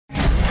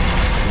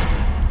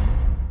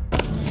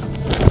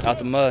Out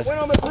the mud.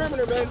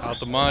 Out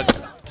the mud.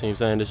 Team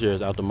saying this year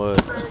is out the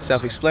mud.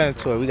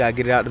 Self-explanatory. We gotta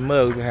get it out the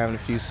mud. We've been having a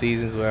few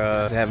seasons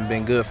where it haven't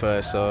been good for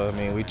us. So I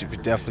mean, we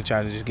definitely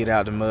trying to just get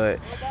out the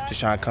mud, just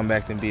trying to come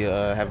back and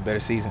have a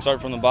better season.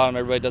 Start from the bottom.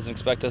 Everybody doesn't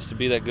expect us to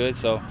be that good,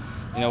 so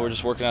we're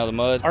just working out of the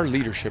mud. Our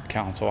leadership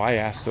council, I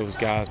asked those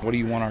guys, what do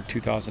you want our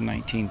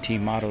 2019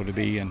 team motto to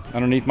be? And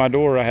underneath my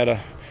door, I had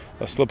a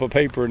slip of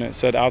paper and it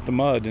said out the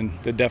mud,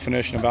 and the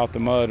definition of out the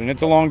mud. And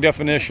it's a long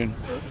definition,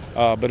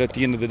 but at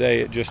the end of the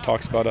day, it just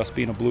talks about us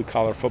being a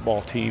blue-collar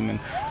football team, and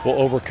we'll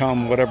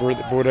overcome whatever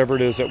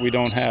it is that we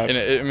don't have. And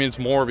it means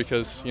more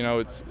because,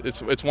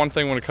 it's one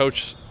thing when a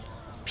coach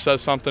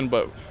says something,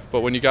 but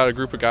when you got a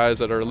group of guys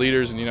that are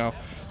leaders and,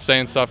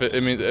 saying stuff,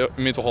 it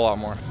means a whole lot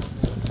more.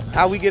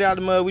 How we get out of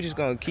the mud, we just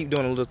gonna keep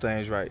doing the little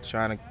things right,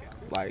 trying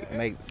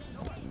to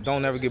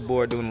don't ever get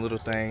bored doing the little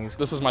things.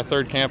 This is my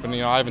third camp, and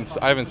I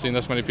haven't seen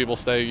this many people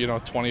stay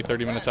 20,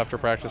 30 minutes after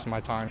practice in my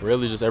time.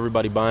 Really, just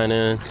everybody buying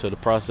in to the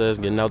process,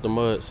 getting out the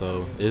mud.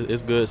 So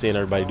it's good seeing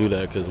everybody do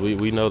that because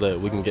we know that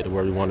we can get to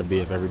where we want to be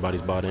if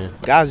everybody's bought in.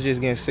 Guys are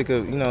just getting sick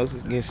of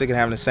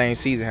having the same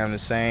season, having the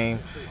same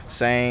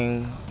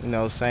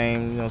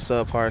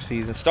subpar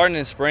season. Starting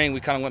in spring, we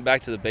kind of went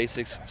back to the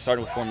basics,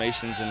 starting with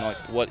formations and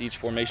what each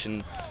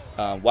formation.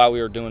 Why we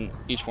were doing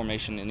each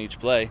formation in each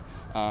play.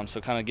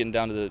 So kind of getting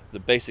down to the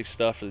basic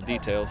stuff for the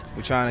details.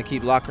 We're trying to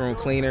keep locker room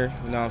cleaner,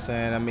 you know what I'm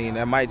saying? I mean,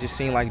 that might just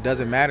seem like it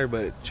doesn't matter,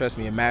 but trust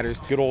me, it matters.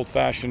 Good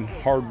old-fashioned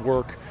hard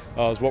work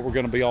is what we're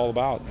going to be all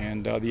about,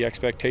 and the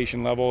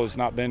expectation level has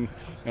not been,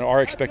 our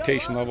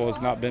expectation level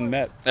has not been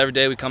met. Every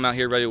day we come out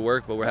here ready to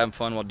work, but we're having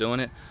fun while doing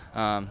it.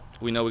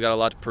 We know we got a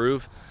lot to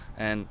prove,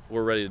 and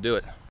we're ready to do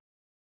it.